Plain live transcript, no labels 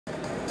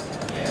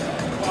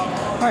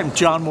I'm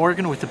John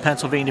Morgan with the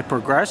Pennsylvania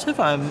Progressive.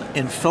 I'm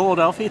in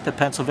Philadelphia at the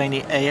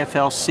Pennsylvania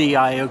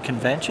AFL-CIO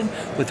convention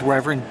with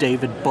Reverend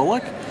David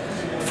Bullock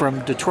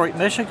from Detroit,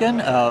 Michigan,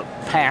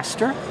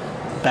 pastor,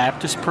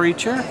 Baptist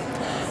preacher,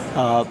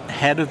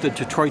 head of the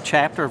Detroit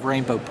chapter of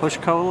Rainbow Push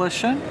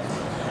Coalition,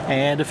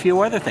 and a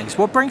few other things.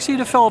 What brings you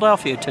to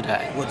Philadelphia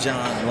today? Well,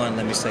 John,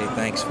 let me say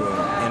thanks for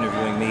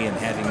interviewing me and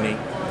having me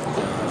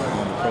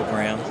on the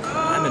program.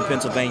 I'm in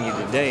Pennsylvania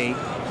today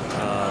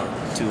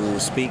to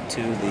speak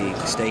to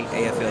the state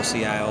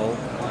AFL-CIO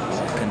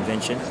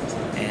convention,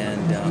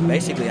 and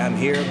basically I'm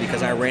here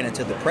because I ran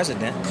into the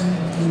president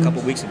a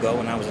couple weeks ago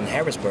when I was in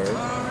Harrisburg,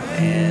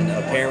 and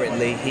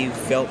apparently he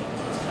felt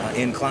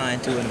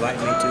inclined to invite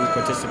me to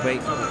participate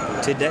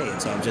today,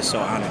 and so I'm just so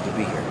honored to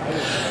be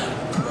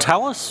here.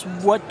 Tell us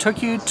what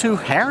took you to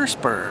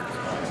Harrisburg.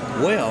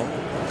 Well,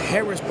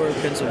 Harrisburg,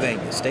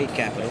 Pennsylvania, state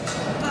capital,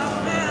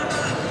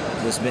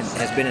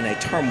 has been in a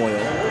turmoil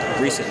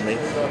recently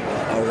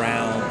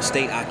around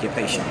state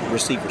occupation,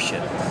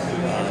 receivership,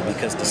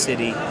 because the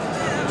city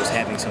was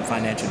having some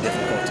financial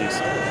difficulties.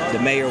 The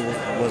mayor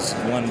was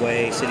one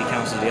way, city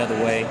council the other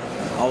way.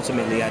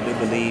 Ultimately, I do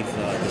believe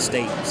the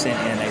state sent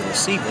in a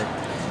receiver,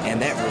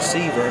 and that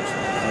receiver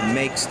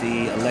makes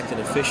the elected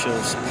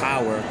officials'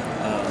 power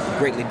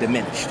greatly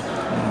diminished.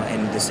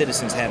 And the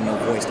citizens have no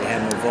voice, they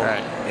have no vote,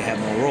 right. They have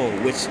no role,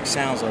 which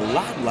sounds a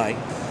lot like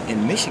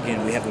in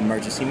Michigan we have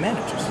emergency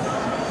managers.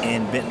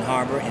 In Benton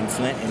Harbor, in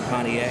Flint, in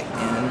Pontiac,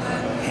 in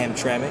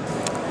Hamtramck.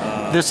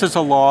 This is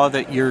a law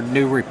that your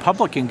new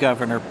Republican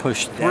governor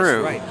pushed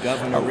through. That's right,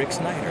 Governor Rick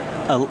Snyder.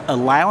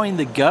 Allowing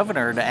the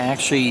governor to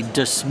actually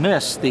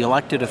dismiss the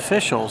elected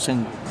officials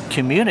in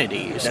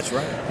communities. That's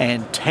right.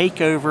 And take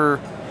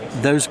over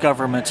those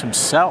governments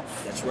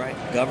himself. That's right.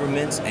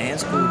 Governments and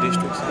school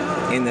districts,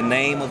 in the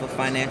name of a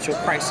financial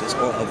crisis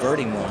or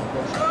averting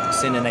one,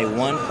 sending a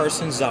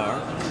one-person czar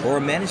or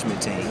a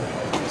management team.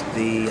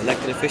 The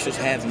elected officials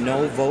have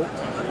no vote,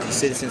 the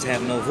citizens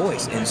have no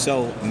voice. And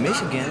so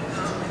Michigan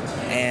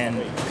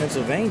and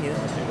Pennsylvania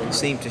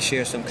seem to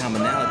share some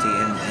commonality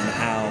in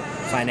how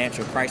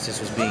financial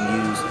crisis was being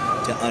used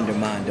to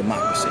undermine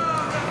democracy.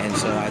 And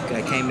so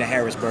I came to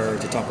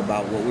Harrisburg to talk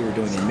about what we were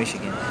doing in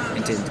Michigan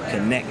and to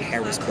connect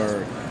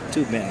Harrisburg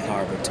to Benton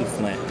Harbor, to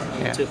Flint,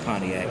 to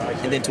Pontiac,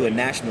 and then to a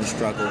national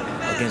struggle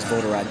against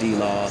voter ID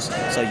laws.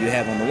 So you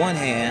have on the one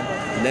hand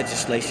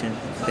legislation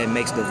that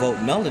makes the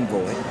vote null and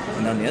void,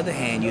 and on the other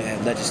hand you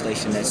have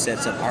legislation that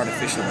sets up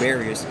artificial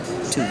barriers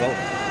to voting.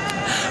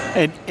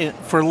 And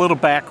for a little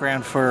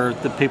background for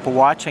the people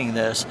watching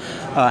this,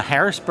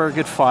 Harrisburg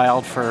had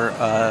filed for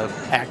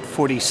Act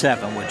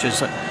 47, which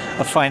is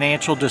a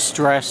financial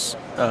distress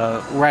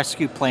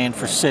rescue plan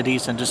for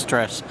cities in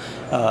distress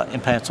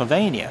in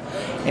Pennsylvania.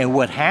 And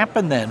what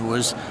happened then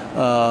was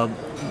a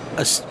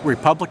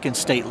Republican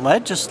state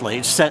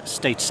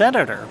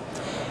senator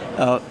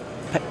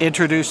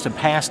introduced and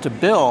passed a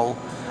bill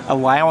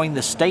allowing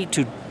the state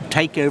to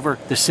take over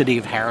the city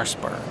of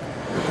Harrisburg.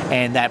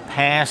 And that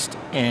passed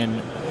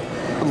in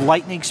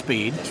lightning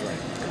speed. That's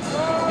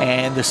right.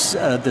 And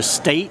the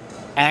state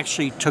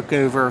actually took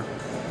over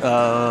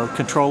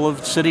control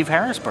of the city of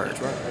Harrisburg.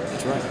 That's right.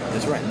 That's right.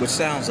 That's right. Which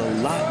sounds a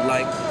lot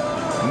like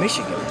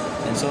Michigan.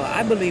 And so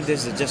I believe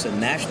this is just a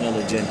national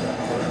agenda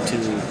to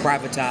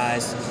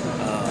privatize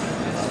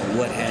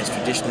what has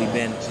traditionally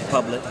been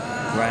public,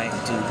 right?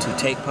 To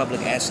take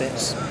public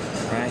assets,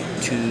 right?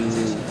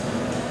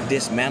 To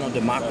dismantle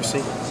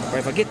democracy. Right?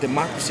 If I get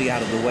democracy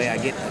out of the way, I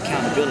get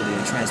accountability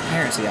and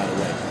transparency out of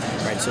the way.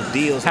 Right? So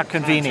deals. How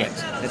convenient.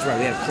 That's right.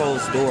 We have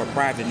closed door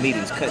private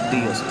meetings, cut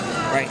deals,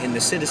 right? And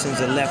the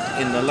citizens are left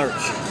in the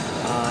lurch.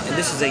 And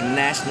this is a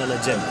national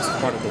agenda. It's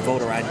part of the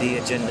voter ID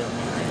agenda.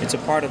 It's a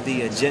part of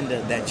the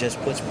agenda that just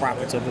puts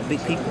profits over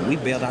big people. We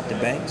bailed out the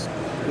banks.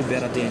 We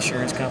bailed out the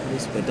insurance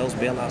companies, but those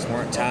bailouts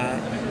weren't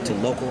tied to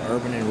local,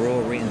 urban, and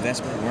rural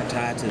reinvestment, weren't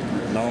tied to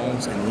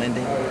loans and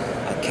lending,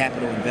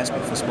 capital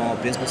investment for small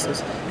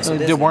businesses. So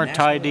they weren't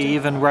tied to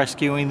even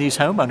rescuing these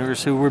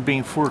homeowners who were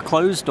being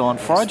foreclosed on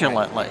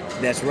fraudulently.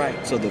 That's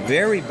right. So the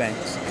very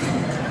banks,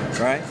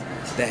 right,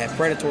 that have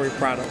predatory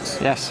products,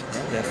 yes,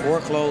 right, that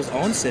foreclose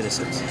on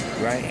citizens,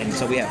 right, and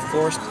so we have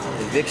forced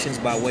evictions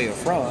by way of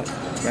fraud,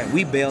 right,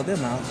 we bail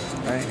them out,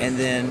 right, and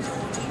then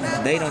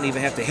they don't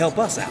even have to help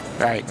us out.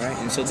 Right. Right.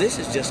 And so this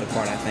is just a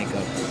part, I think,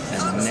 of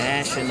a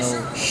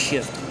national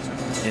shift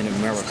in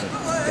America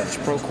that is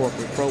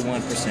pro-corporate,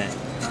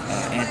 pro-1%,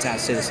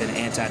 anti-citizen,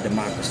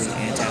 anti-democracy,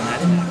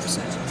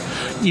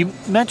 anti-99%. You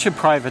mentioned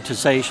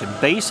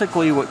privatization.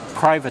 Basically what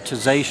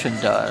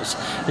privatization does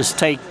is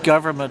take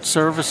government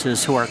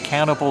services who are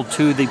accountable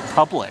to the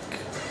public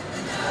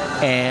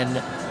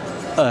and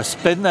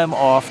spin them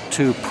off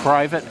to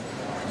private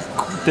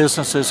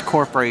businesses,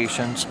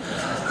 corporations,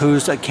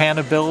 whose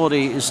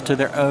accountability is to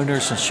their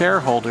owners and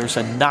shareholders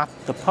and not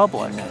the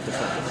public.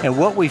 And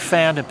what we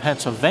found in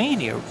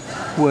Pennsylvania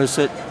was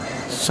that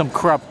some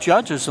corrupt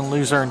judges in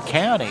Luzerne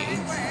County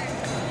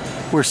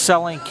were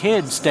selling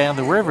kids down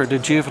the river to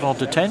juvenile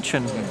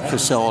detention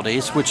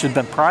facilities, which had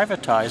been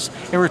privatized,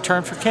 in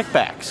return for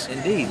kickbacks.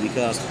 Indeed,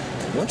 because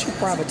once you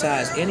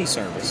privatize any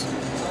service,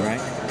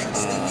 right,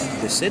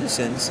 the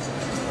citizens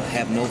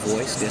have no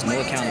voice. There's no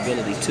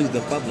accountability to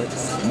the public.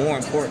 More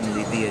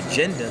importantly, the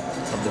agenda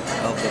of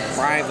the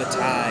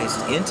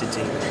privatized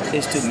entity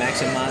is to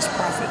maximize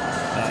profit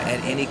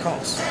at any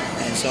cost.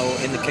 And so,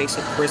 in the case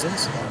of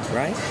prisons,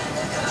 right,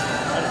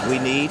 we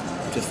need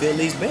to fill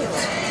these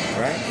beds.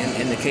 Right?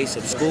 In the case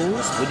of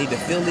schools, we need to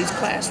fill these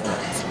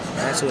classrooms.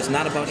 Right? So it's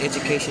not about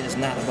education. It's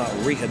not about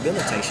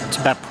rehabilitation. It's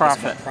about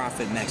profit. It's about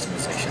profit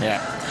maximization. Yeah.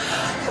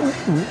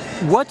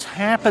 What's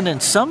happened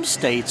in some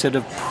states that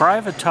have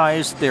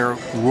privatized their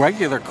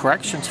regular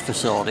corrections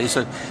facilities,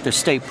 the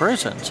state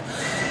prisons,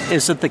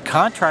 is that the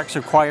contracts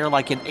require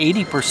like an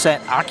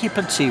 80%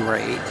 occupancy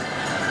rate.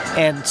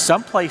 And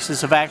some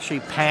places have actually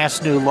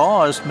passed new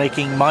laws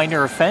making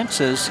minor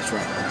offenses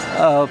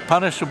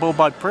punishable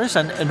by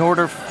prison in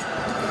order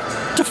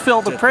to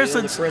fill the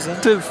prisons,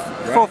 to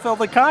fulfill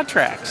the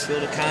contracts. Fill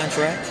the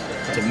contract,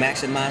 to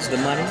maximize the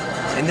money.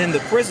 And then the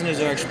prisoners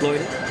are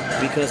exploited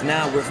because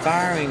now we're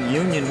firing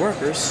union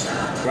workers,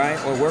 right,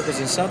 or workers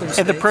in southern states.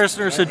 And the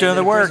prisoners are doing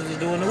the work. The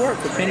prisoners are doing the work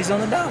for pennies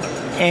on the dollar.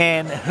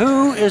 And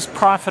who is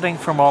profiting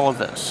from all of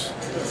this?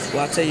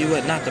 Well, I'll tell you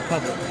what, not the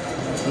public,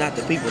 not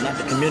the people, not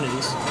the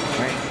communities,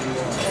 right?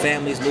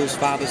 Families lose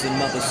fathers and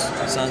mothers,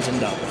 sons and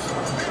daughters,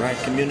 right?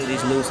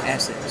 Communities lose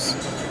assets,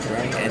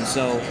 right? And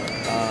so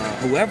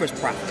whoever's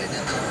profiting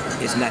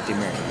is not the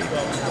American people.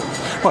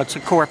 Well, it's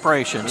the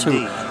corporations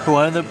who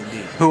own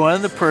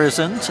the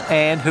prisons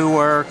and who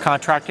are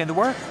contracting the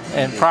work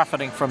and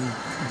profiting from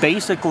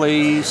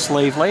basically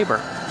slave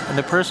labor in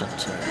the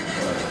prisons.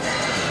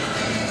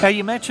 Now,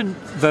 you mentioned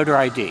voter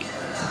ID.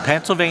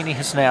 Pennsylvania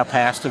has now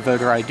passed a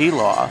voter ID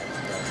law.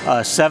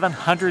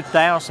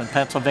 700,000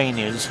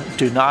 Pennsylvanians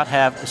do not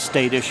have a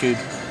state-issued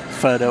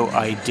photo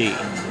ID.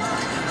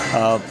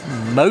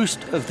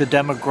 Most of the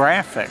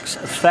demographics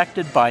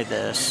affected by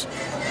this,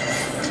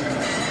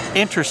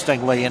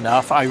 interestingly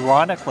enough,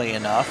 ironically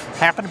enough,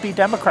 happen to be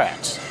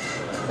Democrats.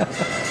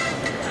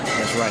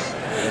 That's right.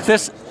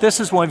 This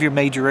is one of your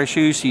major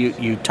issues.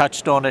 You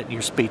touched on it in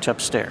your speech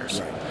upstairs.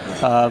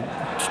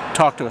 Right.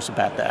 Talk to us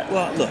about that.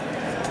 Well, look,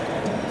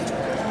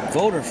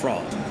 voter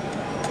fraud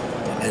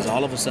has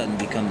all of a sudden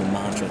become the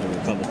mantra of the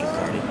Republican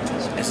Party,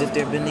 as if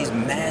there have been these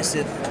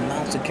massive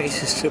amounts of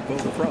cases of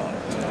voter fraud.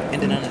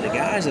 And then under the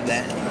guise of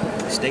that,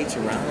 states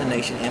around the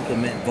nation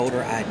implement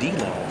voter ID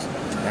laws,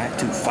 right,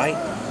 to fight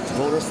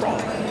voter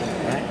fraud,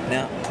 right?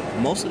 Now,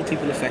 most of the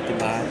people affected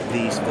by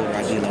these voter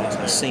ID laws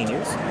are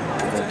seniors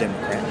who vote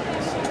Democrat,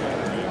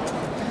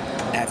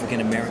 African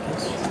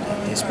Americans,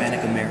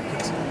 Hispanic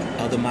Americans,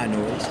 other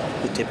minorities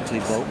who typically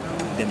vote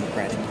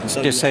Democratic. And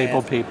so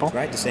disabled people.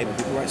 Right, disabled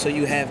people, right? So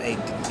you have a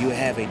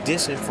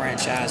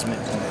disenfranchisement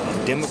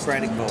of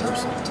Democratic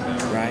voters,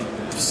 right?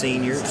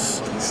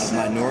 Seniors,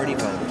 minority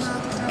voters.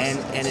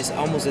 And it's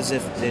almost as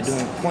if they're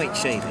doing point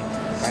shaving.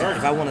 Right?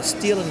 If I want to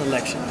steal an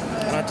election,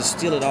 I don't have to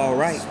steal it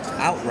outright,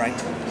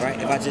 right?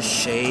 If I just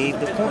shave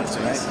the points,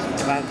 right?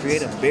 If I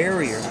create a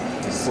barrier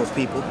for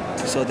people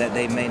so that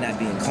they may not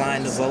be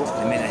inclined to vote,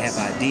 they may not have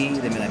ID,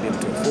 they may not be able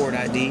to afford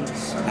ID.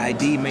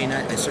 ID may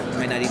not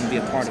even be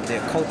a part of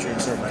their culture in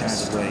certain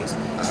kinds of ways,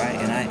 right?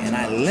 And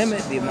I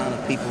limit the amount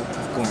of people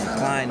who are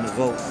inclined to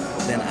vote,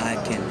 then I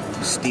can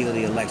steal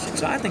the election.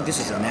 So I think this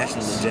is a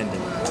national agenda,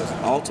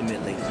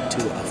 ultimately,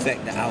 to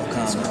affect the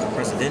outcome of the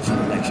presidential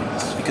election,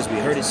 because we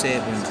heard it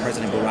said when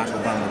President Barack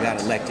Obama got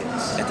elected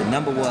that the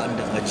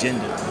 #1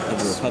 agenda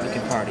of the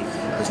Republican Party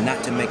was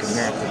not to make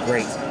America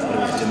great, but it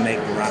was to make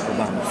Barack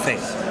Obama fail.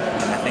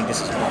 And I think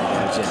this is part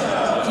of that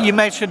agenda. You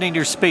mentioned in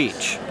your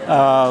speech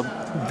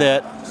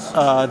that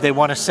they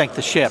want to sink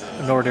the ship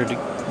in order to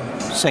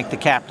sink the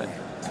captain.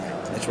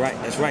 That's right.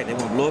 That's right. They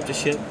want to blow up the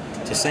ship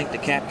to sink the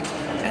captain.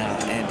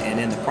 And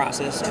in the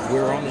process, if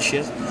we're on the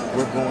ship,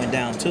 we're going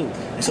down too.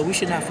 And so we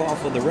should not fall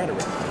for the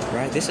rhetoric,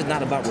 right? This is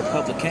not about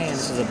Republicans.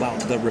 This is about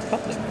the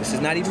Republic. This is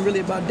not even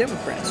really about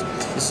Democrats.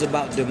 This is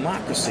about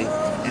democracy.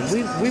 And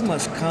we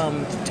must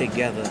come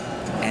together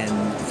and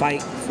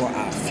fight for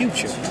our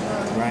future,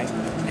 right?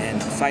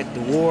 And fight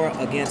the war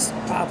against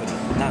poverty,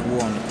 not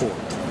war on the poor.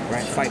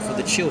 Right? Fight for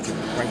the children,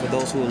 right? For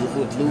those who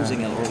are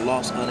losing or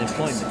lost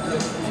unemployment.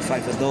 And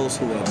fight for those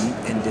who are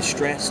in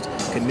distressed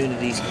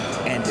communities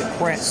and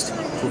depressed,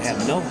 who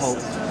have no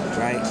hope,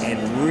 right? And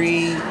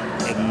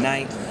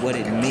reignite what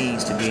it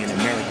means to be an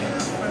American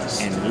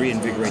and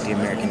reinvigorate the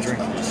American dream.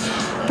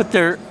 But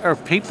there are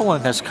people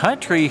in this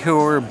country who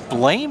are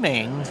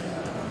blaming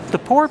the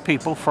poor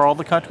people for all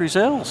the country's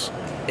ills.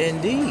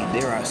 Indeed,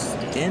 there are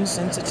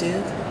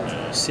insensitive,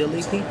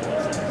 silly people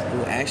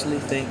who actually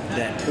think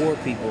that poor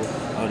people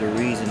are the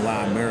reason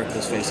why America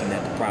is facing the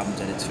problems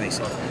that it's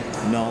facing.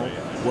 No,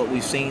 what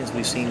we've seen is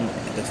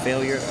the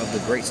failure of the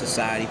Great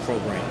Society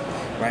program,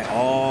 right?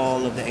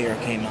 All of the air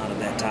came out of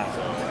that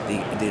topic.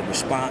 The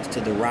response to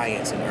the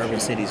riots in urban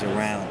cities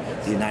around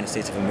the United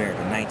States of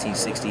America,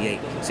 1968,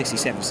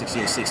 67,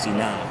 68,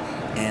 69,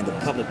 and the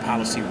public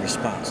policy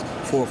response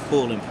for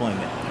full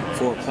employment,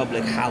 for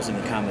public housing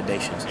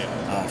accommodations,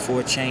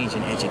 for a change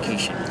in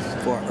education,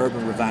 for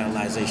urban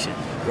revitalization,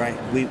 right?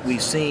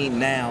 We've seen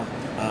now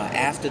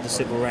after the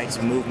civil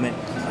rights movement,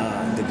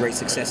 the great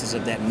successes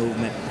of that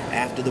movement,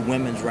 after the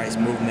women's rights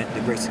movement,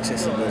 the great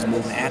successes of those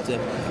movements, after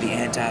the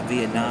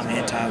anti-Vietnam,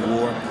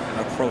 anti-war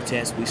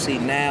protests, we see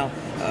now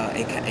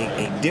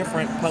a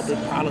different public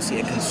policy,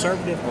 a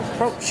conservative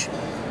approach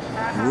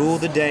rule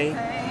the day.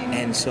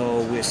 And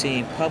so we're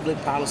seeing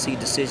public policy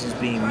decisions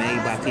being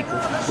made by people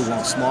who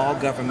want small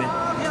government,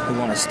 who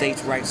want a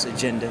states' rights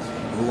agenda,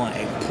 who want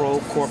a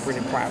pro-corporate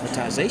and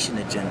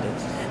privatization agenda,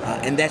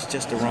 and that's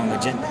just the wrong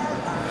agenda.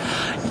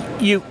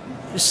 You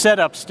said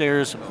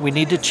upstairs we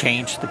need to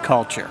change the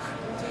culture.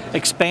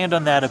 Expand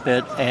on that a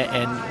bit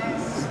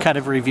and kind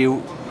of review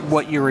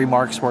what your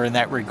remarks were in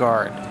that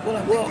regard.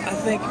 Well, I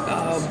think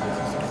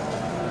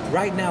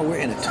right now we're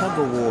in a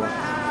tug-of-war,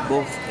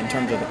 both in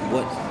terms of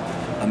what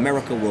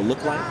America will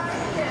look like,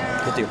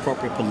 what the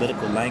appropriate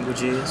political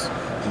language is,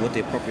 and what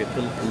the appropriate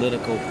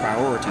political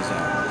priorities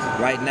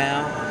are. Right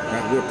now,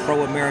 we're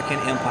pro-American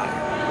empire,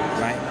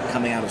 right?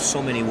 Coming out of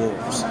so many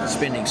wars,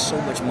 spending so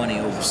much money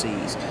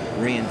overseas,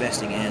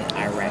 reinvesting in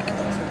Iraq,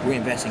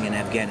 reinvesting in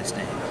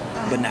Afghanistan,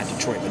 but not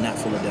Detroit, but not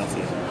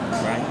Philadelphia,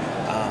 right?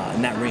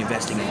 Not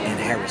reinvesting in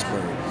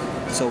Harrisburg.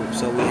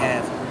 So we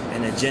have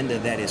an agenda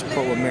that is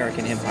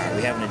pro-American empire.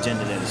 We have an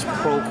agenda that is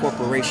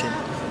pro-corporation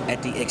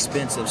at the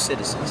expense of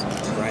citizens,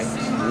 right?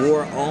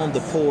 War on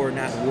the poor,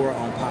 not war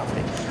on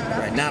poverty,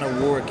 right? Not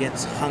a war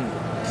against hunger,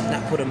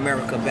 not put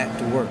America back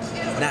to work,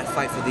 not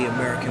fight for the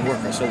American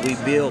worker. So we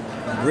build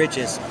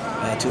bridges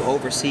to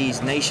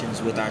overseas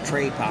nations with our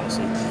trade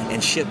policy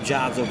and ship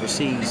jobs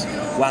overseas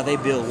while they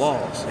build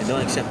walls and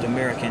don't accept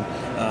American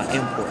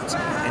imports.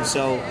 And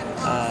so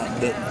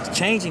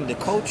changing the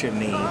culture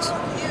means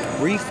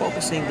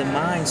refocusing the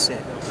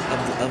mindset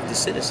of the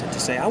citizen to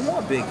say, I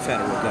want big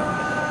federal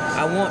government.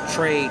 I want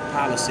trade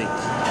policy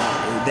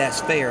that's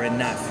fair and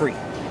not free,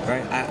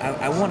 right?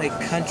 I want a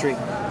country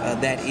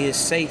that is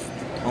safe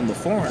on the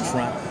foreign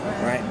front,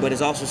 right, but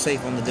is also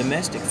safe on the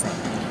domestic front.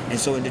 And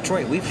so in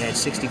Detroit, we've had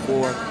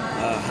 64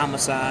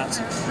 homicides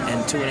in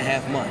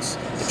 2.5 months.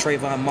 The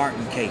Trayvon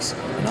Martin case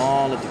and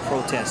all of the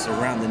protests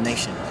around the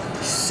nation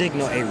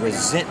signal a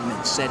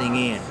resentment setting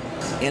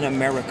in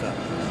America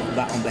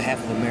on behalf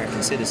of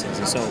American citizens.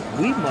 And so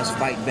we must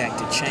fight back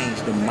to change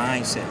the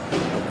mindset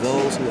of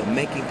those who are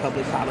making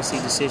public policy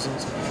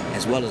decisions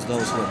as well as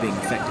those who are being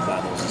affected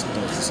by those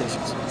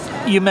decisions.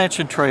 You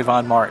mentioned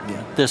Trayvon Martin.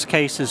 Yeah. This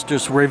case has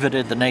just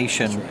riveted the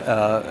nation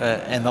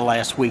in the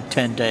last week,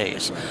 10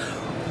 days.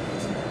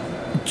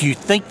 Do you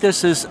think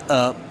this is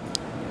a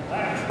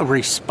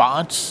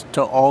response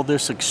to all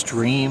this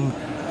extreme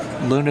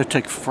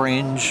lunatic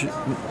fringe,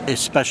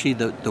 especially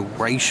the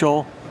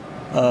racial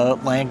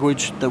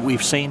language that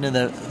we've seen in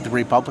the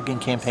Republican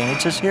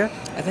campaigns this year?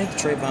 I think the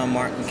Trayvon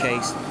Martin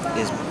case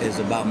is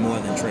about more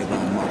than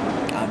Trayvon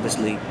Martin.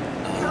 Obviously,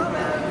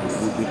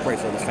 we pray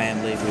for the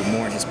family. We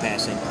mourn his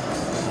passing.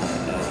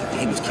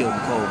 He was killed in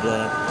cold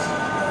blood.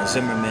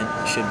 Zimmerman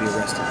should be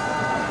arrested.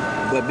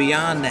 But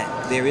beyond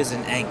that, there is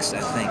an angst,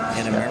 I think,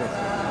 in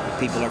America.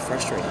 People are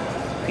frustrated.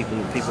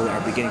 People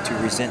are beginning to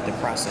resent the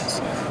process.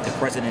 The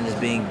president is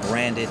being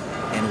branded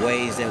in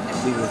ways that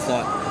we would have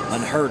thought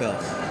unheard of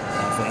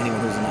for anyone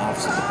who's in the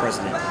office of the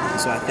president.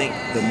 And so I think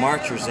the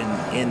marchers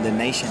in the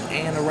nation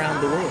and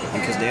around the world,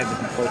 because there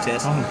have been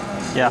protests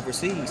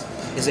overseas,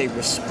 is a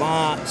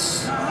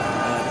response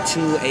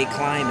to a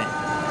climate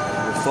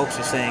where folks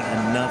are saying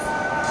enough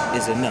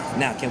is enough.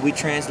 Now, can we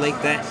translate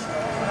that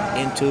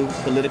into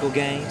political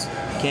gains?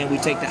 Can we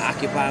take the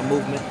Occupy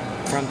movement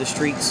from the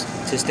streets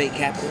to state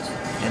capitals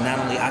and not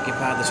only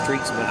occupy the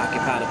streets but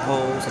occupy the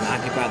polls and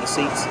occupy the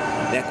seats?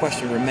 That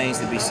question remains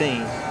to be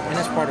seen, and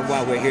that's part of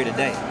why we're here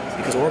today,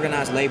 because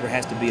organized labor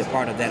has to be a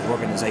part of that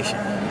organization,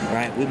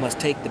 right? We must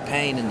take the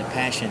pain and the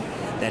passion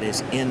that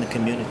is in the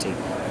community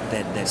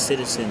that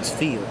citizens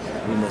feel.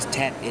 We must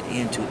tap it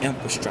into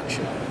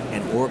infrastructure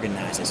and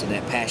organize it so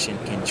that passion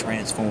can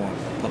transform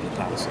public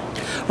policy.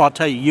 Well, I'll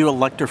tell you, you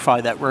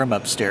electrify that room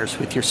upstairs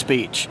with your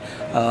speech.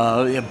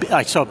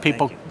 I saw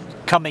people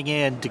coming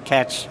in to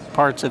catch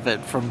parts of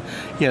it from,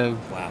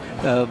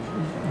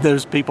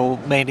 those people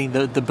manning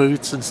the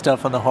booths and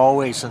stuff in the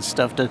hallways and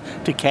stuff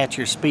to catch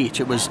your speech.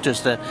 It was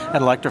just an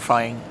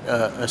electrifying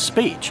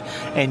speech,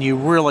 and you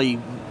really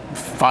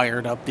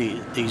fired up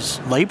these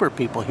labor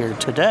people here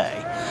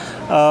today.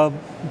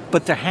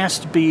 But there has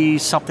to be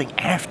something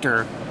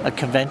after a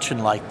convention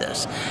like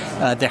this.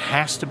 There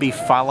has to be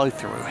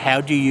follow-through.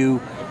 How do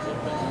you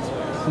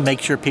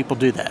make sure people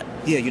do that?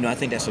 Yeah, I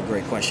think that's a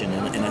great question,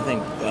 and I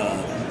think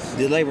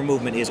the labor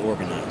movement is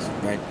organized,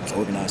 right? It's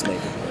organized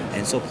labor.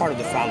 And so part of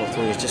the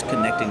follow-through is just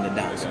connecting the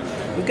dots.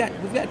 We've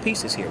got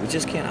pieces here. We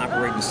just can't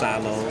operate in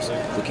silos.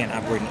 We can't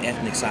operate in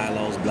ethnic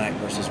silos, black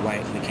versus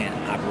white. We can't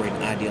operate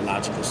in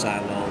ideological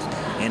silos,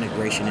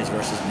 integrationists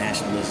versus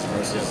nationalists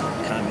versus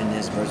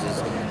communists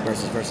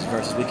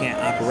versus. We can't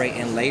operate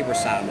in labor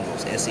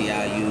silos,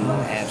 SEIU,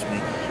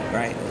 AFL-CIO,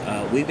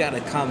 right? We've got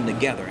to come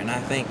together. And I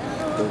think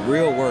the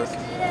real work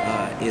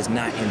is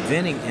not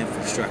inventing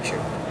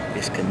infrastructure,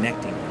 it's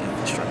connecting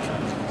infrastructure.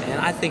 And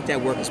I think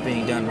that work is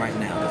being done right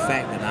now. The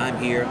fact that I'm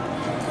here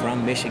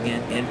from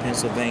Michigan, in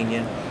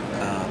Pennsylvania,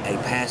 a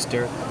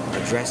pastor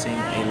addressing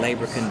a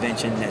labor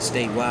convention that's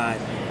statewide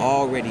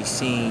already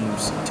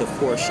seems to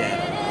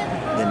foreshadow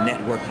the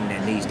networking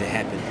that needs to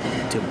happen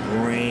to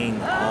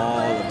bring all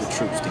of the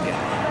troops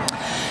together.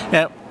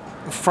 Now,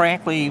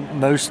 frankly,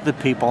 most of the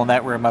people in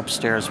that room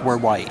upstairs were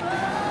white.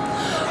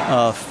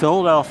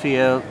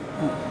 Philadelphia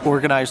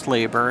organized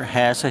labor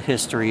has a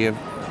history of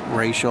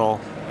racial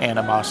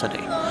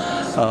animosity.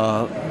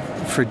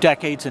 For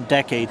decades and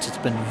decades, it's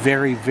been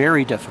very,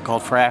 very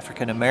difficult for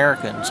African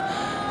Americans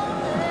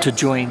to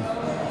join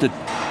the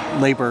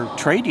labor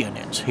trade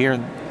unions here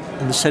in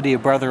the city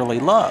of brotherly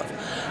love.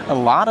 A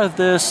lot of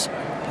this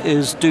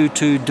is due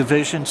to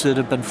divisions that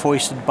have been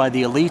foisted by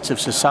the elites of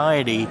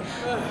society,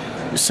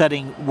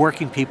 setting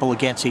working people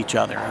against each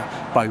other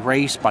by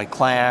race, by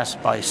class,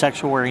 by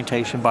sexual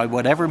orientation, by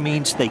whatever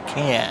means they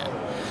can.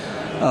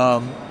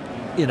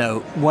 You know,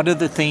 one of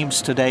the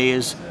themes today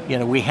is, you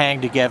know, we hang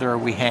together or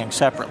we hang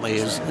separately,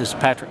 as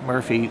Patrick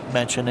Murphy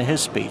mentioned in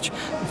his speech,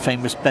 the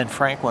famous Ben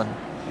Franklin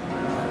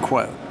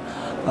quote.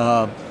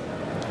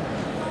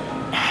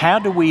 How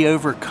do we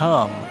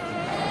overcome,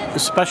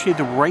 especially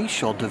the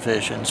racial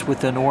divisions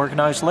within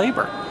organized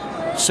labor,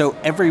 so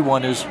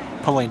everyone is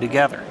pulling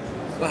together?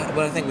 Well,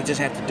 I think we just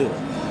have to do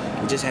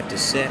it. We just have to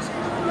set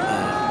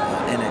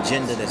an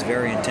agenda that's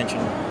very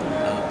intentional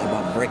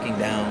about breaking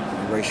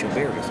down racial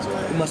barriers.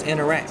 We must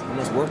interact. We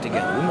must work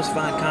together. We must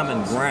find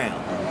common ground.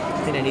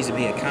 I think there needs to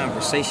be a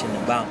conversation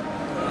about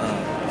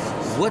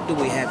what do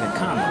we have in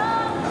common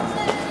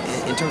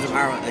in terms of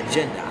our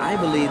agenda. I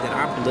believe that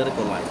our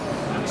political life,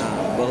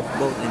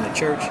 both in the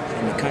church,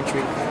 in the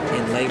country,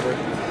 in labor,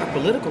 our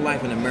political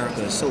life in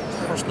America is so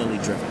personally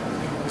driven,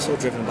 so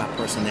driven by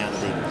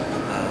personality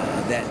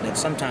that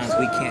sometimes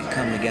we can't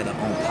come together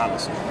on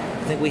policy.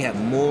 I think we have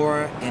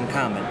more in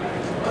common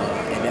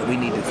and that we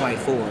need to fight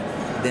for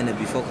than to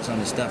be focused on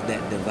the stuff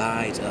that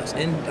divides us.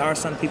 And are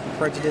some people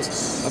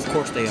prejudiced? Of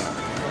course they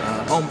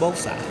are, on both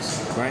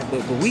sides, right?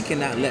 But we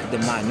cannot let the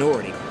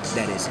minority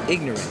that is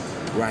ignorant,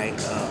 right,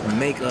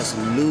 make us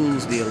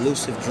lose the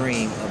elusive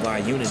dream of our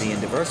unity and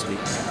diversity.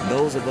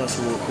 Those of us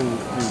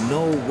who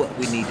know what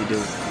we need to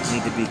do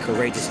need to be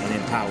courageous and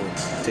empowered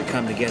to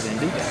come together and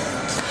do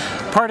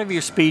that. Part of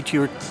your speech,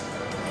 you were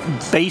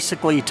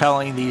basically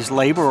telling these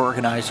labor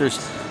organizers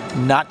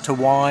not to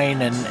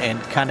whine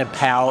and kind of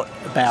pout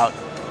about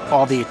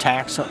all the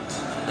attacks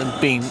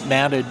being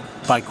mounted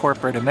by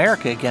corporate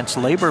America against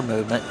the labor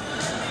movement,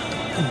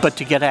 but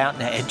to get out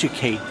and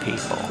educate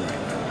people.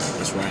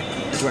 That's right.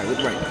 That's right.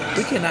 That's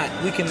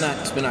right. We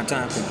cannot spend our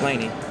time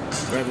complaining.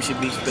 Right? We should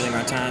be spending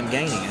our time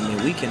gaining. I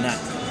mean, we cannot,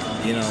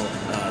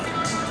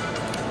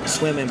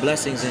 swim in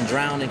blessings and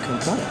drown in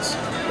complaints.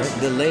 Right?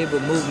 The labor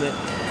movement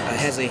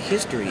has a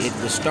history.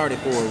 It was started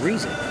for a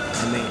reason.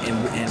 I mean,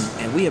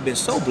 and we have been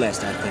so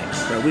blessed, I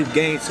think. Right? We've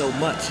gained so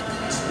much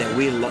that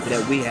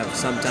we have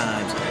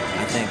sometimes,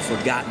 I think,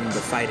 forgotten the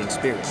fighting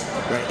spirit.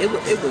 Right?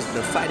 It was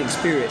the fighting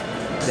spirit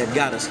that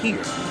got us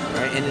here,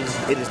 right? And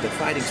it is the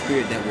fighting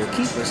spirit that will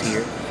keep us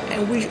here.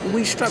 And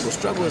we struggle.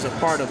 Struggle is a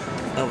part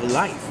of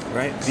life,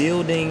 right?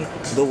 Building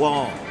the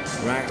wall,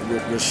 right?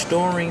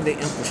 Restoring the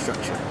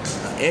infrastructure,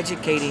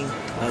 educating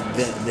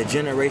the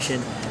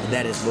generation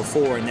that is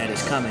before and that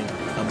is coming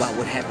about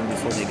what happened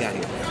before they got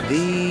here.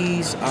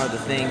 These are the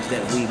things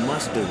that we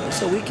must do.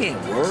 So we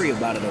can't worry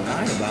about it or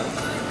whine about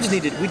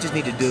it. We just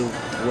need to do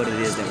what it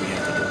is that we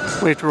have to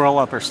do. We have to roll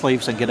up our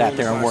sleeves and get out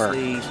there and work.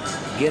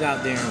 Get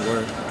out there and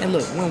work. And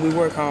look, when we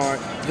work hard,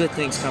 good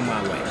things come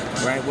our way,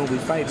 right? When we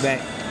fight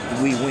back,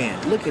 we win.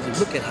 Look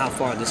at how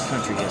far this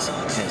country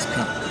has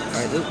come.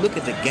 Right? Look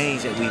at the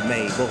gains that we've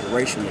made, both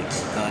racially,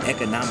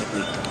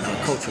 economically,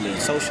 culturally,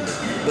 and socially.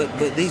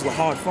 But these were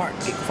hard fought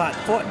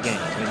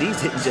gains. I mean,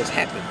 these didn't just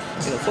happen.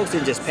 Folks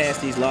didn't just pass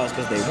these laws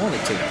because they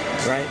wanted to,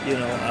 right?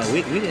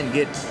 We didn't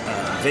get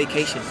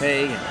vacation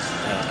pay and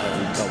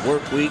a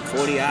work week,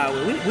 40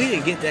 hours. We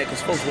didn't get that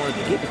because folks wanted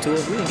to give it to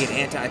us. We didn't get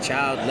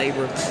anti-child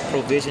labor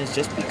provisions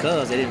just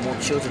because they didn't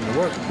want children to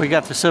work. We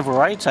got the Civil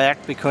Rights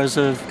Act because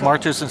of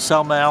marches in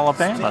Selma,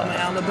 Alabama.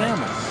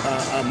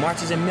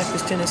 Marches in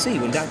Memphis, Tennessee,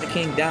 when Dr.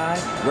 King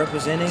died,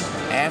 representing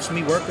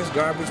AFSCME workers,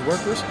 garbage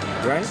workers,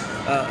 right?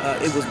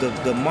 It was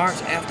the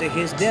march after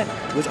his death,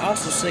 which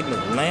also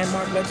signaled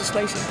landmark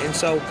legislation. And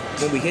so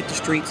when we hit the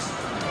streets,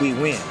 we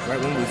win, right?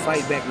 When we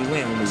fight back, we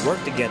win. When we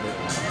work together,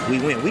 we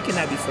win. We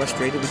cannot be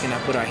frustrated. We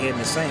cannot put our head in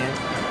the sand.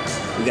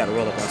 We got to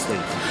roll up our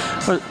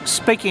sleeves. Well,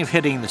 speaking of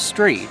hitting the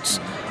streets,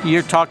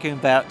 you're talking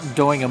about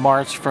doing a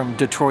march from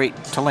Detroit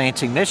to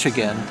Lansing,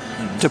 Michigan,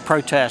 to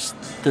protest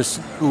this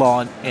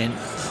law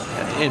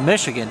in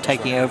Michigan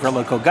taking over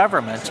local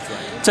governments.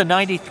 It's a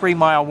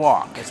 93-mile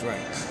walk. That's right.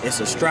 It's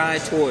a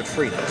stride toward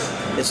freedom.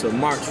 It's a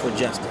march for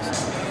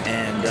justice.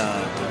 And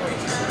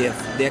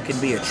if there can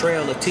be a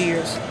trail of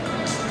tears,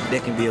 there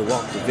can be a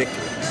walk to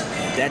victory.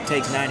 If that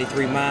takes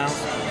 93 miles,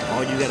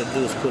 all you got to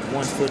do is put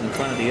one foot in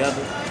front of the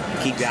other and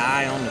keep your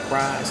eye on the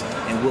prize,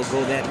 and we'll go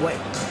that way.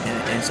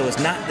 And so it's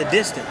not the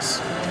distance,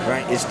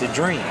 right? It's the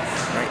dream,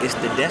 right? It's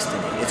the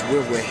destiny. It's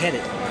where we're headed.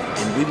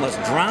 And we must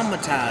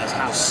dramatize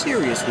how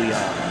serious we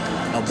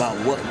are about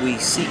what we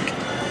seek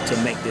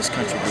to make this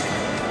country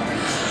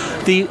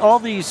become. All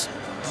these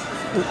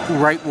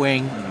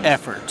right-wing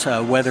efforts,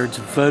 whether it's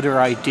voter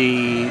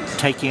ID,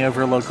 taking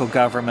over local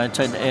government,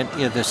 and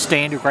you know, the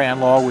Stand Your Ground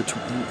law, which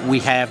we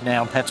have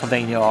now in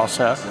Pennsylvania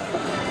also,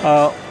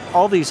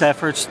 all these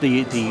efforts,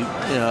 the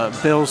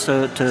bills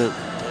to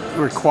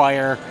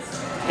require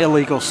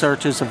illegal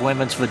searches of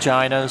women's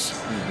vaginas,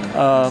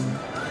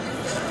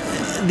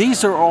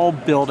 these are all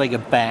building a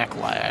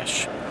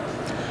backlash.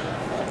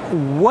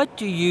 What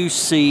do you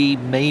see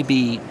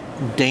maybe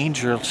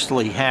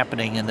dangerously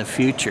happening in the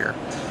future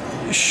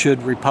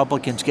should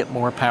Republicans get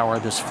more power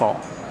this fall?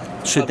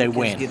 Should they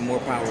win? Get more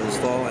power this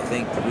fall, I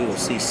think we will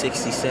see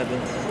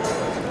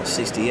 67,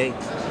 68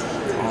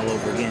 all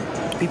over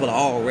again. People are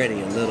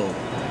already a little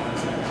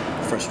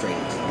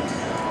frustrated.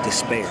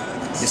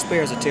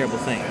 Despair is a terrible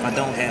thing. If I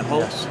don't have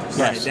hope,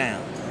 burn it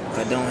down. If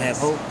I don't have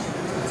hope,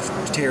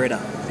 tear it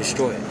up,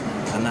 destroy it.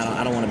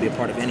 I don't want to be a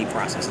part of any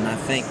process. And I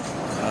think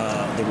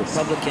the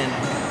Republican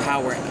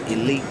power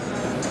elite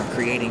are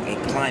creating a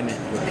climate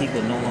where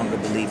people no longer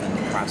believe in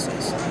the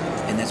process.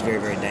 And that's very,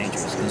 very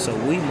dangerous. And so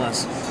we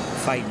must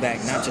fight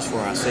back, not just for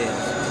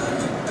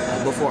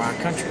ourselves, but for our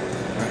country,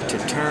 right? To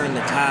turn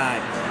the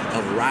tide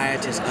of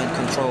riotous,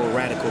 uncontrolled,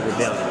 radical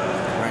rebellion,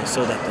 right?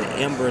 So that the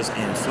embers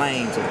and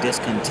flames of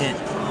discontent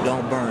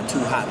don't burn too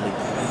hotly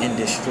and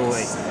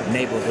destroy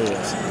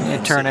neighborhoods.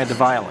 And turn into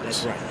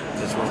violence. That's right.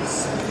 That's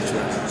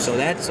right.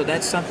 So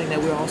that's something that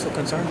we're also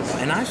concerned about.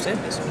 And I've said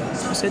this.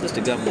 I said this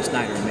to Governor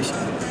Snyder in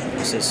Michigan.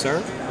 I said,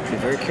 sir, be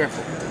very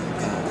careful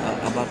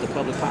about the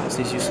public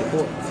policies you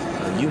support.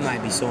 You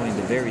might be sowing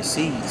the very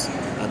seeds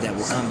that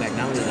will come back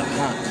not only to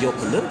haunt your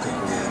political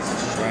career,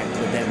 right,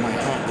 but that might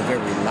haunt the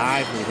very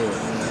livelihood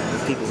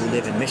of people who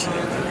live in Michigan.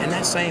 And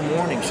that same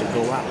warning should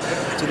go out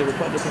to the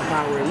Republican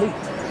power elite.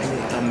 I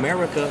mean,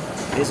 America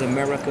is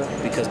America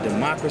because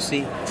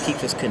democracy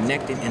keeps us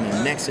connected in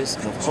a nexus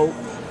of hope,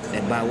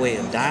 that by way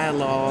of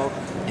dialogue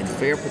and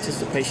fair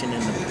participation in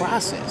the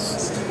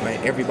process, right,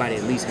 everybody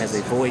at least has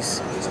a voice,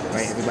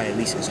 right, everybody at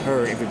least is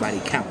heard, everybody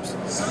counts.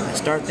 When I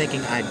start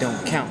thinking I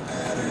don't count,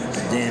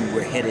 then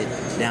we're headed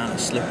down a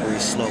slippery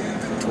slope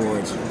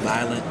towards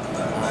violent,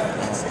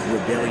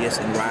 rebellious,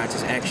 and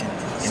riotous action,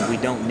 and we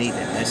don't need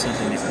that. That's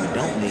something that we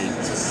don't need,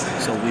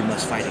 so we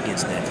must fight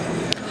against that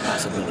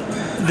possibility.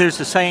 There's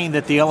a saying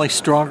that the only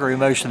stronger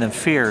emotion than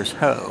fear is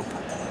hope.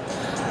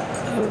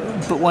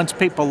 But once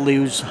people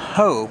lose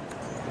hope,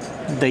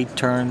 they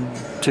turn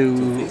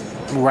to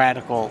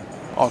radical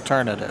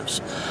alternatives.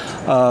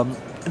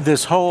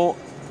 This whole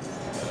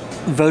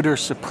voter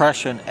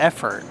suppression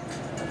effort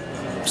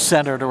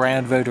centered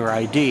around voter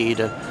ID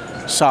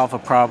to solve a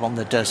problem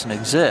that doesn't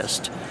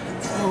exist.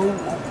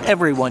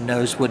 Everyone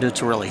knows what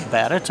it's really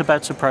about. It's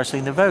about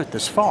suppressing the vote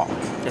this fall.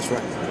 That's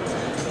right.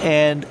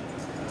 And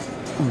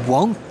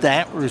won't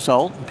that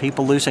result in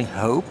people losing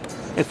hope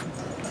if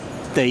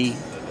they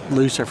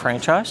lose their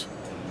franchise?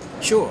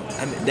 Sure.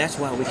 I mean, that's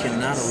why we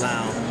cannot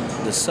allow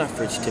the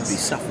suffrage to be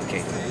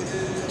suffocated,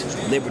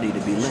 liberty to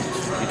be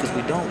lynched, because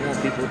we don't want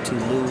people to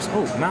lose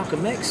hope.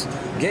 Malcolm X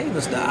gave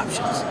us the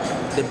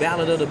options, the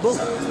ballot or the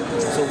bullet.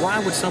 So why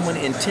would someone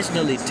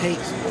intentionally take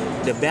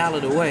the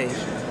ballot away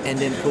and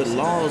then put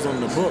laws on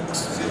the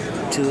books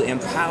to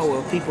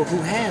empower people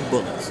who have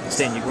bullets,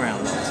 stand your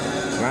ground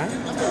laws, right?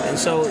 And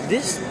so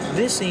this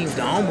seems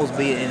to almost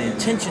be an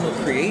intentional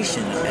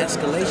creation of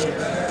escalation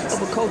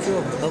of a culture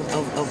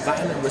of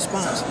violent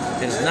response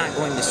that is not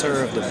going to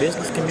serve the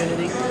business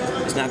community,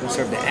 it's not going to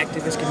serve the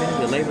activist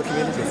community, the labor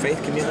community, the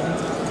faith community.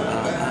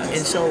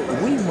 And so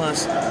we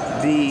must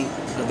be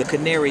the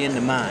canary in the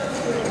mine,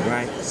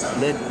 right?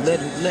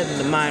 Letting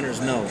the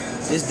miners know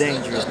this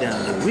danger is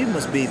down here. We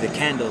must be the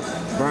candle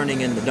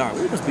burning in the dark.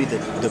 We must be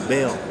the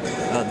bell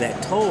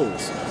that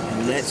tolls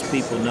and lets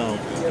people know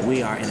that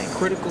we are in a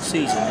critical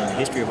season in the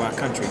history of our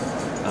country.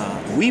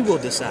 We will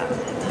decide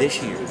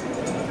this year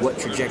what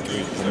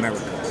trajectory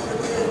America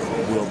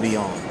will be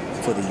on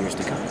for the years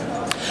to come.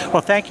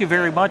 Well, thank you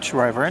very much,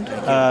 Reverend,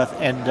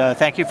 and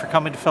thank you for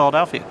coming to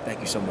Philadelphia.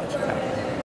 Thank you so much.